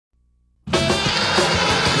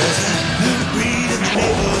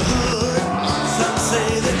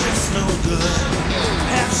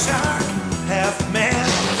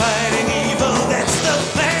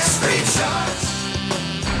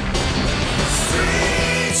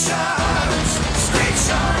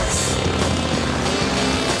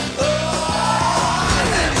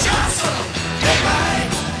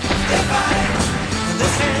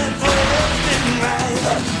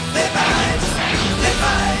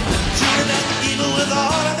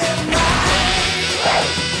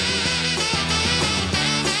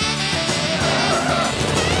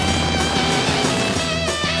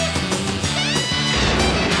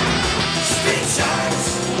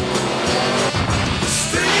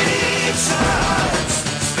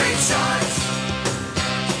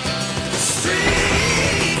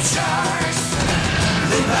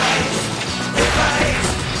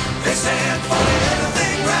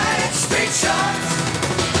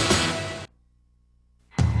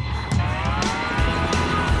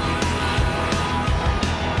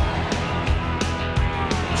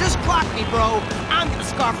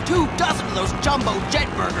starve 24 of those jumbo jet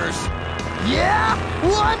burgers. Yeah?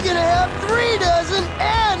 Well, I'm gonna have 3 dozen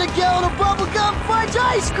and a gallon of bubblegum fudge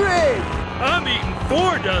ice cream! I'm eating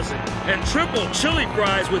 4 dozen and triple chili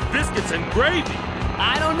fries with biscuits and gravy.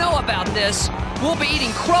 I don't know about this. We'll be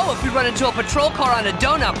eating crow if we run into a patrol car on a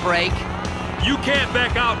donut break. You can't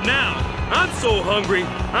back out now. I'm so hungry,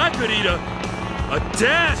 I could eat a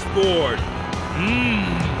dashboard.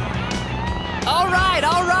 All right.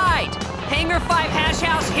 Hangar 5 Hash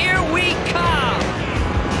House, here we come.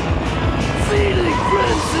 Feeling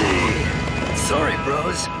frenzy! Sorry,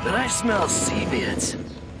 bros, but I smell Seabeards.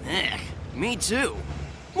 Me too.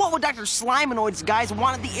 What would Dr. Slimanoid's guys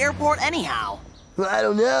want at the airport anyhow? I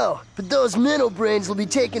don't know, but those minnow brains will be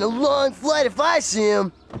taking a long flight if I see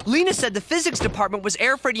them. Lena said the physics department was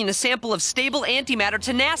air freighting a sample of stable antimatter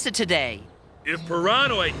to NASA today. If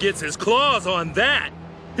Piranoid gets his claws on that,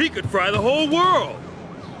 he could fry the whole world.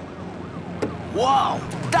 Whoa,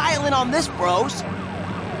 dial in on this, bros.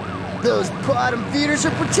 Those bottom feeders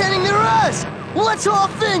are pretending they're us! Let's hop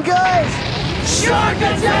in, guys! Shark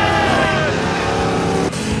attack!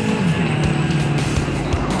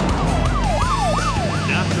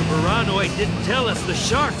 Dr. Piranoid didn't tell us the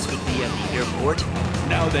sharks would be at the airport.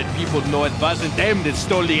 Now that people know it wasn't them that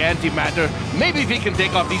stole the antimatter, maybe we can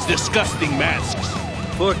take off these disgusting masks.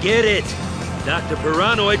 Forget it. Dr.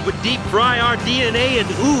 Piranoid would deep fry our DNA in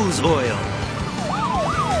ooze oil.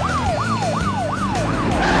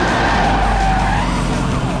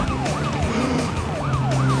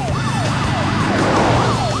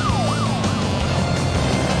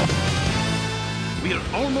 We're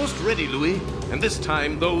almost ready, Louis. And this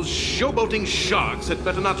time, those showboating sharks had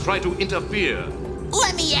better not try to interfere.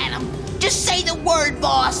 Let me at him. Just say the word,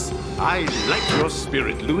 boss. I like your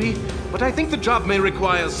spirit, Louis, but I think the job may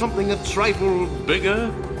require something a trifle bigger.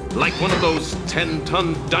 Like one of those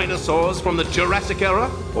 10-ton dinosaurs from the Jurassic era?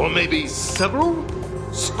 Or maybe several?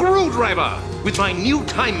 Screwdriver! With my new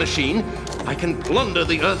time machine, I can plunder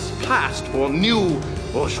the Earth's past for new,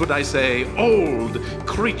 or should I say, old,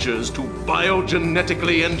 creatures to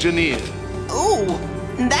biogenetically engineer. Ooh,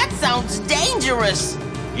 that sounds dangerous.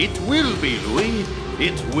 It will be, Louis.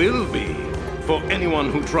 It will be. For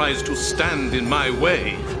anyone who tries to stand in my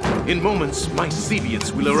way. In moments, my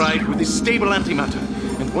Seabeards will arrive with a stable antimatter,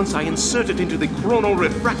 and once I insert it into the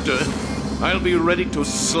chrono-refractor, I'll be ready to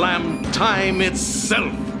slam time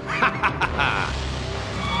itself. Ha ha ha ha!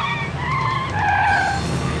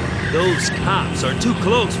 Those cops are too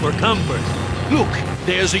close for comfort. Look,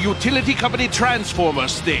 there's a utility company transformer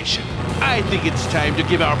station. I think it's time to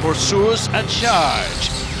give our pursuers a charge.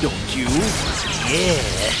 Don't you? Yeah.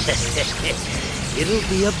 It'll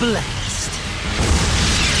be a blast.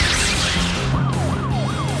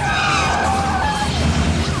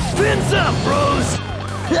 Fins up, bros!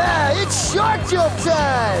 Yeah, it's shark jump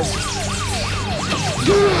time!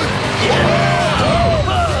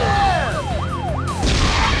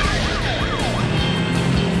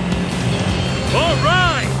 All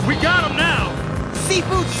right, we got him now.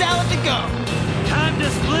 Seafood salad to go. Time to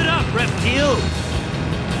split up, reptile.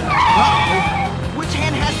 Uh-oh. Which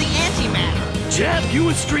hand has the antimatter? Jap, you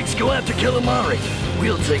and Streaks go after Calamari.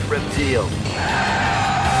 We'll take Reptile.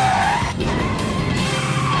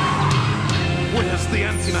 Where's the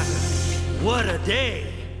antimatter? What a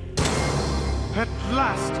day. At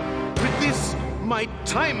last, with this, my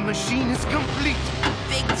time machine is complete.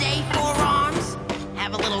 Big day, Four Arms.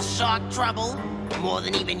 Have a little shark trouble? More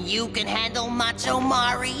than even you can handle, Macho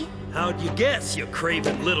Mari? How'd you guess, you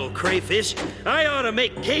craven little crayfish? I ought to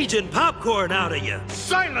make Cajun popcorn out of you.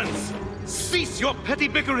 Silence! Cease your petty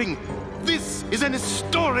bickering. This is an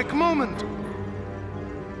historic moment.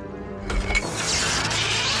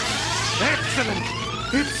 Excellent!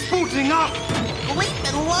 It's booting up!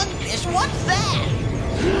 Bleeping lungfish, what's that?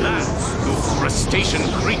 That's, you crustacean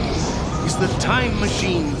creep, is the time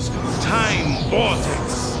machine's time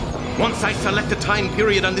vortex. Once I select a time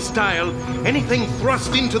period on this dial, anything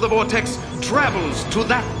thrust into the vortex travels to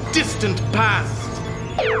that distant past.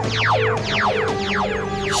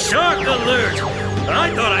 Shark alert!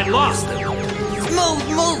 I thought I lost them. Smooth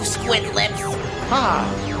move, Squid Lips. Ah,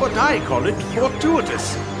 but I call it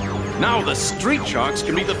fortuitous. Now the street sharks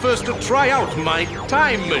can be the first to try out my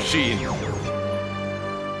time machine.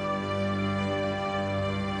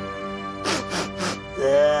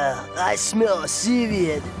 I smell a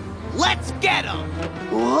Seabeard. Let's get him!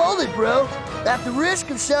 Well, hold it, bro. At the risk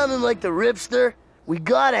of sounding like the Ripster, we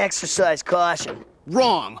gotta exercise caution.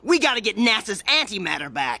 Wrong. We gotta get NASA's antimatter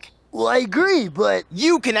back. Well, I agree, but...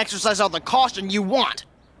 You can exercise all the caution you want.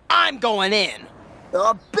 I'm going in.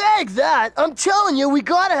 Bag that! I'm telling you, we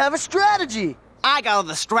gotta have a strategy! I got all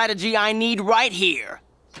the strategy I need right here.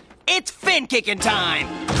 It's fin kicking time!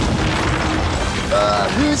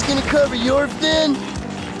 Who's gonna cover your fin?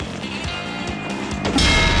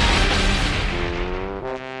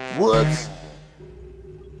 Whoops.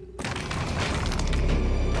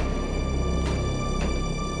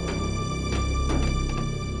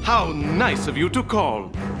 How nice of you to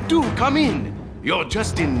call. Do come in. You're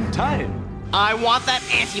just in time. I want that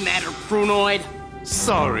antimatter, Piranoid.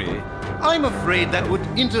 Sorry. I'm afraid that would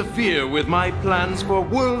interfere with my plans for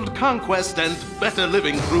world conquest and better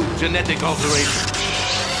living through genetic alteration.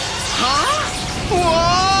 Huh?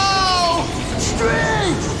 Whoa!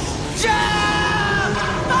 Streaks! Jump!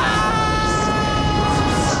 Ah!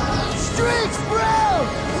 Streaks, bro!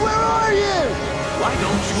 Where are you? Why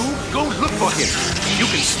don't you go look for him? You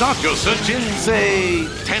can start your search in, say,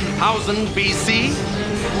 10,000 BC?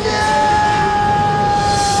 No!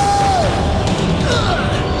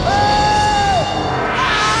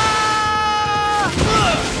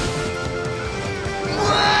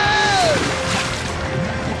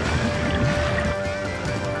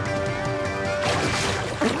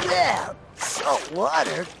 Yeah, salt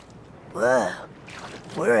water? Wow,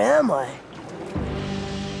 where am I?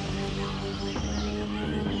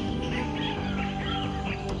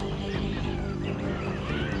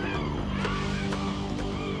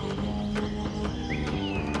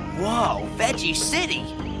 Whoa, Veggie City!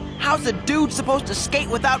 How's a dude supposed to skate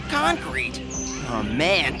without concrete? Oh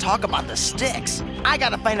man, talk about the sticks. I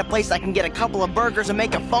gotta find a place I can get a couple of burgers and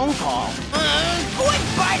make a phone call. Quit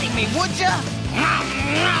biting me, would ya?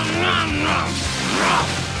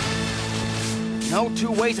 No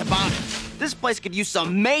two ways about it. This place could use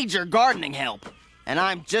some major gardening help. And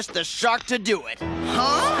I'm just the shark to do it.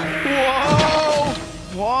 Huh?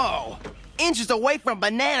 Whoa! Whoa! Inches away from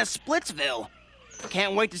Banana Splitsville.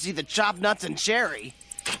 Can't wait to see the chopped nuts and cherry.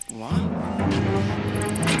 What?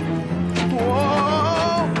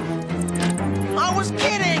 Whoa! I was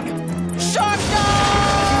kidding! Shark dog!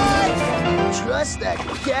 Trust that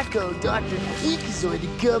gecko Dr. Geekazoid to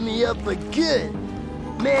cut me up for good.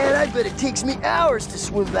 Man, I bet it takes me hours to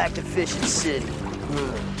swim back to Fishing City.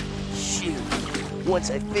 Shoot.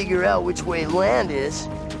 Once I figure out which way land is.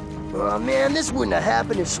 Oh man, this wouldn't have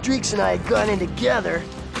happened if Streaks and I had gone in together.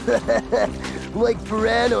 Like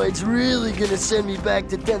Piranoid's really gonna send me back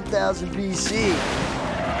to 10,000 BC.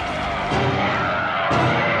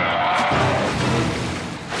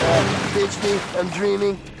 Pitch me, I'm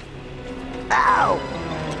dreaming. Ow!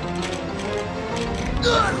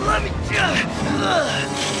 Let me...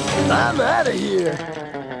 I'm out of here.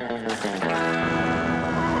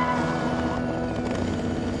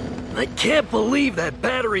 I can't believe that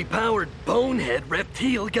battery-powered bonehead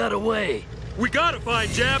reptile got away. We gotta find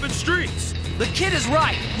Jab and Streaks. The kid is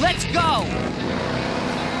right. Let's go!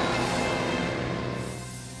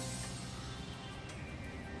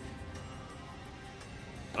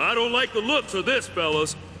 I don't like the looks of this,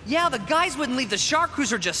 fellas. Yeah, the guys wouldn't leave the shark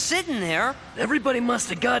cruiser just sitting there. Everybody must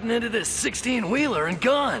have gotten into this 16-wheeler and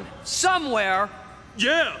gone. Somewhere.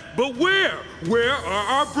 Yeah, but where? Where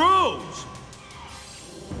are our bros?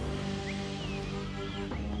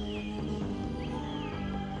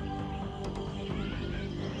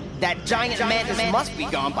 That giant mantis must be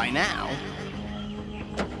gone by now.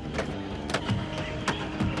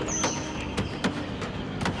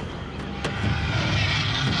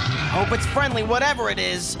 Hope it's friendly, whatever it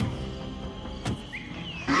is.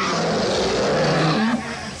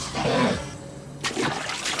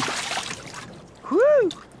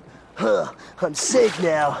 Whew! Huh, I'm safe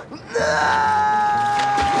now.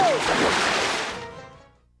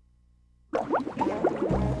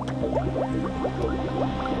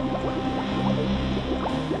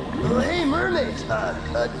 Oh, hey, mermaids!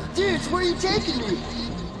 Dudes, where are you taking me?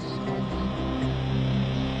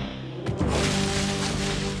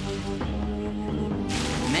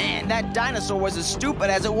 Man, that dinosaur was as stupid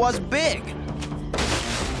as it was big.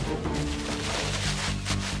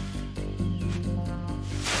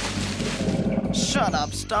 Shut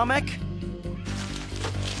up, stomach.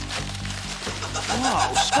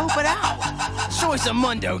 Whoa, scope it out. Soy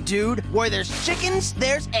Mundo, dude. Where there's chickens,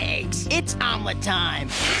 there's eggs. It's omelet time.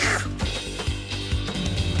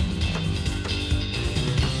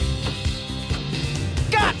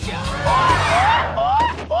 Gotcha!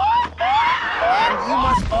 And you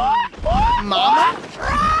must be Mama?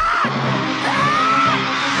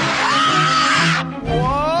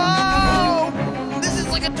 Whoa! This is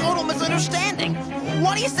like a total misunderstanding.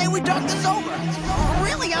 Why do you say we talk this over?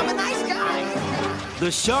 Really, I'm a nice guy.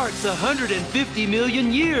 The shark's 150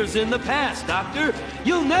 million years in the past, Doctor.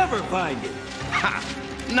 You'll never find it. Ha!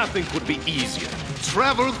 Nothing could be easier.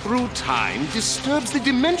 Travel through time disturbs the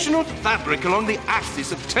dimensional fabric along the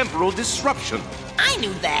axis of temporal disruption. I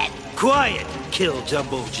knew that. Quiet, Kill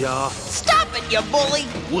Jumbo Jaw. Stop it, you bully!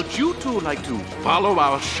 Would you two like to follow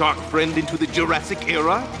our shark friend into the Jurassic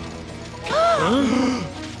era?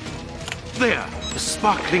 There, the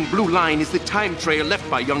sparkling blue line is the time trail left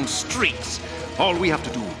by young Streaks. All we have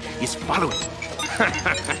to do is follow it.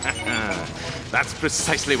 That's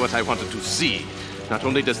precisely what I wanted to see. Not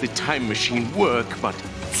only does the time machine work, but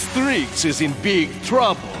Streaks is in big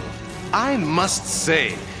trouble. I must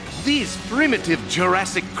say, these primitive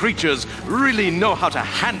Jurassic creatures really know how to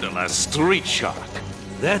handle a street shark.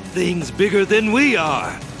 That thing's bigger than we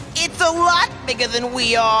are. It's a lot bigger than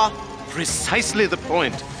we are. Precisely the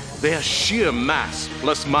point. Their sheer mass,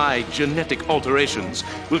 plus my genetic alterations,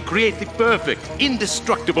 will create the perfect,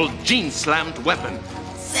 indestructible gene-slammed weapon.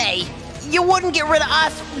 Say, you wouldn't get rid of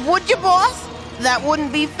us, would you, boss? That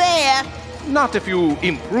wouldn't be fair. Not if you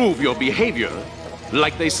improve your behavior.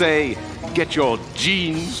 Like they say, get your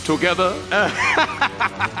genes together.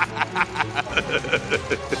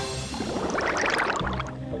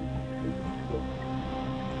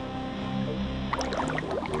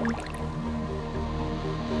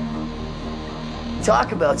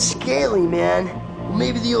 Talk about scaly, man. Well,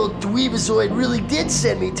 maybe the old dweebazoid really did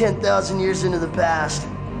send me 10,000 years into the past.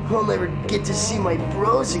 I'll never get to see my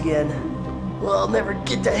bros again. Well, I'll never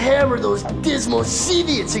get to hammer those dismal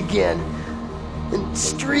Seviots again. And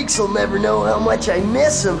Streaks will never know how much I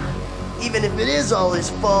miss him. Even if it is all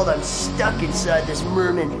his fault, I'm stuck inside this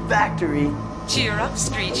merman factory. Cheer up,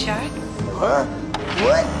 Street Shark. Huh?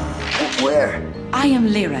 What? Where? I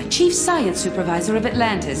am Lyra, Chief Science Supervisor of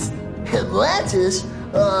Atlantis. Atlantis?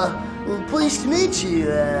 Well, pleased to meet you,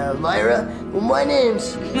 Lyra. Well, my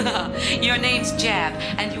name's... Your name's Jab,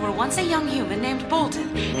 and you were once a young human named Bolton,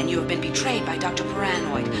 and you have been betrayed by Dr.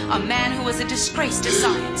 Piranoid, a man who was a disgrace to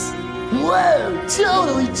science. Whoa,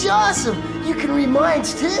 totally awesome! You can read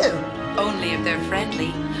minds, too! Only if they're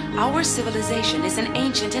friendly. Our civilization is an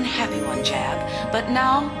ancient and happy one, Jab, but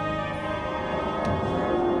now...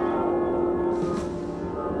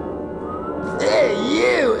 Hey,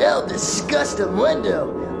 you, El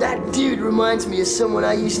Disgustamundo! That dude reminds me of someone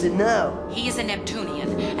I used to know. He is a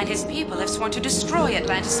Neptunian, and his people have sworn to destroy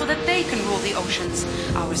Atlantis so that they can rule the oceans.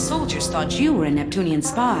 Our soldiers thought you were a Neptunian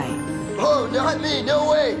spy. Oh, not me, no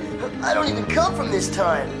way! I don't even come from this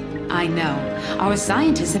time. I know. Our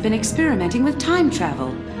scientists have been experimenting with time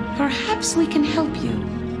travel. Perhaps we can help you.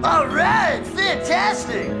 All right,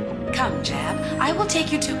 fantastic! Come, Jab. I will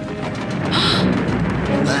take you to...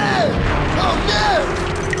 Oh, no!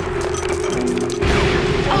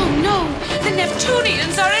 Oh, no! The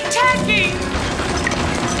Neptunians are attacking!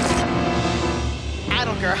 I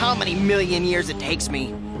don't care how many million years it takes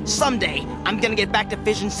me. Someday, I'm gonna get back to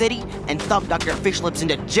Fission City and thump Dr. Fishlips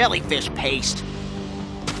into jellyfish paste.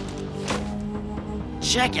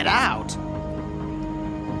 Check it out.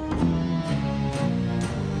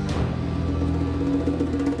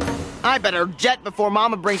 I better jet before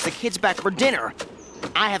Mama brings the kids back for dinner.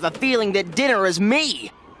 I have a feeling that dinner is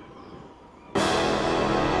me.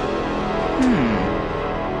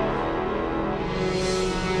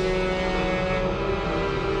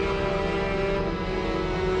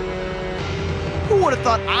 Who would have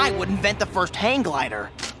thought I would invent the first hang glider?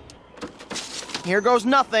 Here goes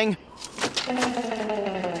nothing.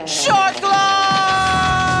 Shark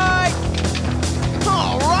glide!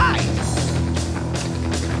 All right!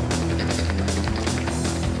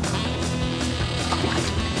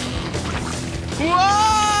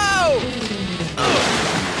 Whoa!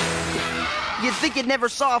 You'd think you'd never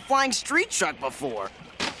saw a flying street shark before.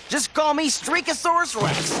 Just call me Streakosaurus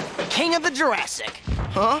Rex, king of the Jurassic.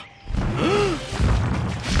 Huh?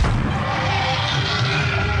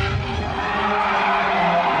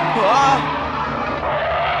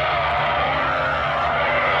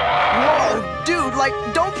 Whoa, dude, like,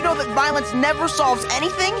 don't you know that violence never solves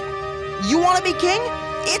anything? You want to be king?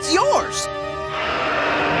 It's yours.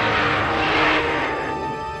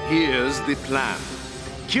 Here's the plan.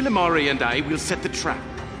 Kilimari and I will set the trap.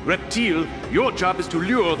 Reptile, your job is to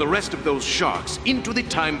lure the rest of those sharks into the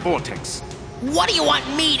time vortex. What do you want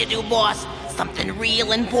me to do, boss? Something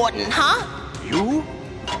real important, huh? You?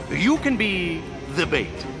 You can be the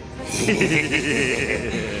bait. Hey,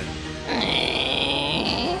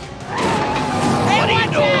 what are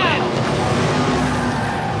you doing?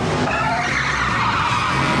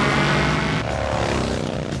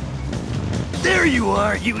 There you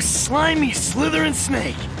are, you slimy slithering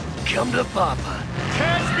snake. Come to Papa.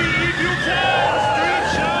 Catch me if you can, Street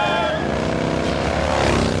Shark!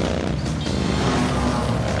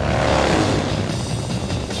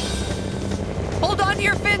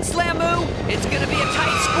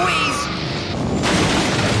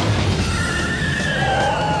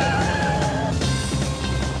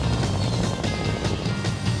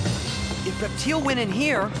 Reptile went in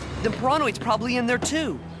here, then Piranoid's probably in there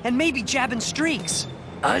too. And maybe Jab and Streaks.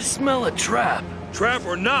 I smell a trap. Trap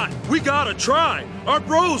or not, we gotta try. Our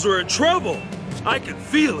bros are in trouble. I can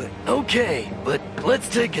feel it. Okay, but let's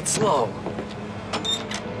take it slow.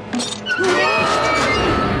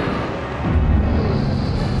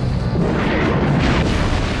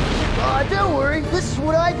 Don't worry, this is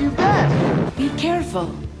what I do best. Be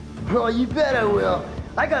careful. Oh, you bet I will.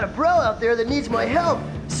 I got a bro out there that needs my help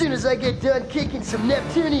as soon as I get done kicking some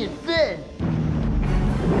Neptunian fin.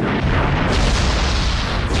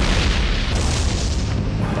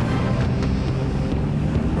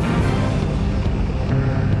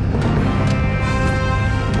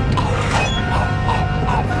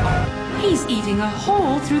 He's eating a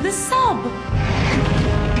hole through the sub.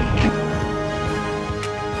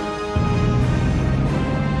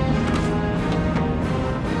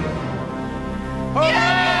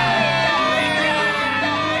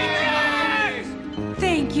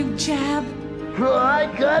 Thank you, Jab. Oh, I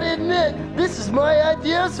gotta admit, this is my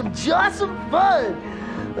idea of some jawsome fun.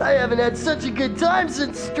 I haven't had such a good time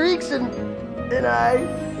since Streaks and I...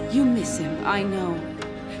 You miss him, I know.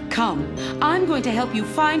 Come, I'm going to help you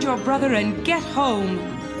find your brother and get home.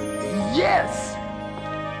 Yes!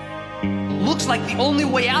 Looks like the only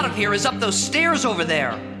way out of here is up those stairs over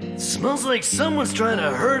there. Smells like someone's trying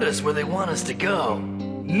to hurt us where they want us to go.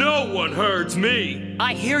 No one hurts me.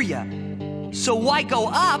 I hear ya. So why go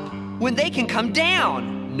up when they can come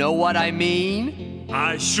down? Know what I mean?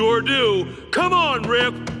 I sure do. Come on,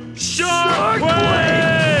 Rip. Shark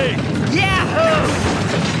Way! Yahoo!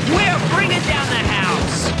 We're bringing down the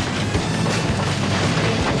house.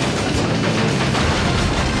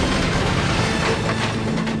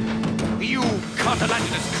 You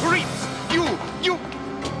cartilaginous creeps! You...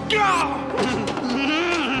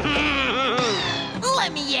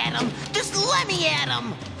 Let me at him! Just let me at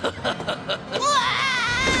him!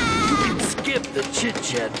 You can skip the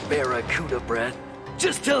chit-chat, Barracuda Brat.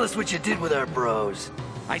 Just tell us what you did with our bros.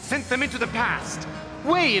 I sent them into the past.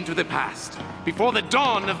 Way into the past. Before the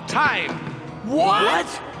dawn of time. What?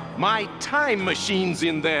 My time machine's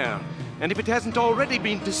in there. And if it hasn't already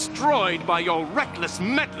been destroyed by your reckless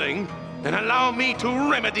meddling, then allow me to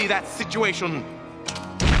remedy that situation.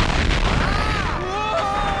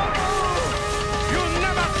 You'll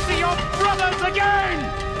never see your brothers again!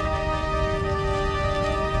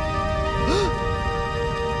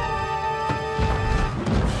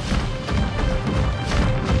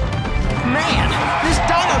 Man, this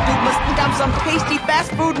dino dude must think I'm some tasty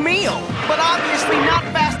fast food meal. But obviously not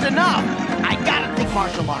fast enough. I gotta think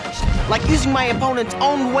martial arts. Like using my opponent's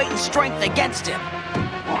own weight and strength against him.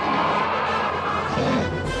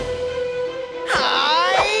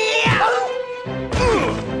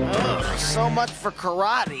 Ugh, so much for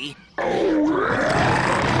karate.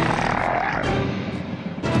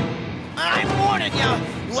 I'm warning you.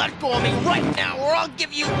 Let go of me right now or I'll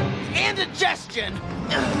give you indigestion.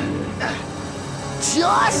 It's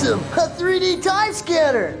awesome! A 3D time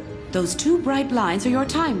scanner! Those two bright lines are your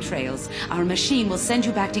time trails. Our machine will send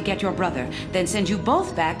you back to get your brother, then send you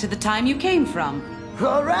both back to the time you came from.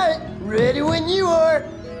 All right, ready when you are.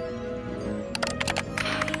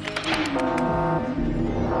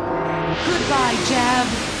 Goodbye, Jab.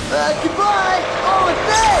 Goodbye! Oh, and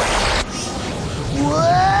thanks!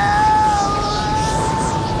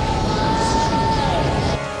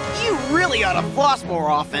 Whoa! You really ought to floss more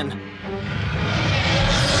often.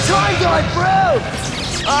 Time dive, bro!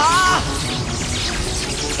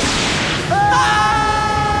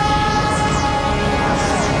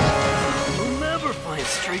 We'll never find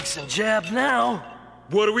Streaks and Jab now.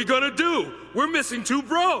 What are we gonna do? We're missing two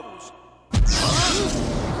bros.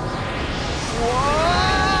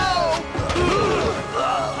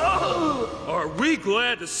 Are we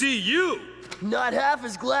glad to see you? Not half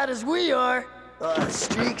as glad as we are.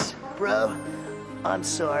 Streaks, bro, I'm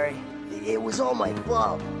sorry. It was all my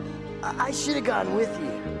fault. I should have gone with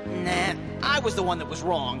you. Nah, I was the one that was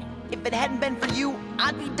wrong. If it hadn't been for you,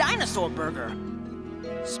 I'd be Dinosaur Burger.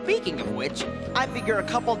 Speaking of which, I figure a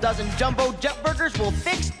couple dozen jumbo jet burgers will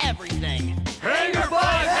fix everything. Hangar 5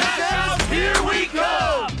 Hatch, here we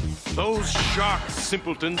go! Those shark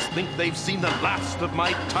simpletons think they've seen the last of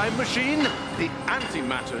my time machine? The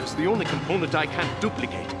antimatter is the only component I can't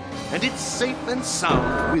duplicate, and it's safe and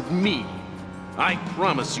sound with me. I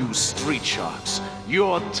promise you, street sharks,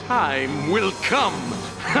 your time will come.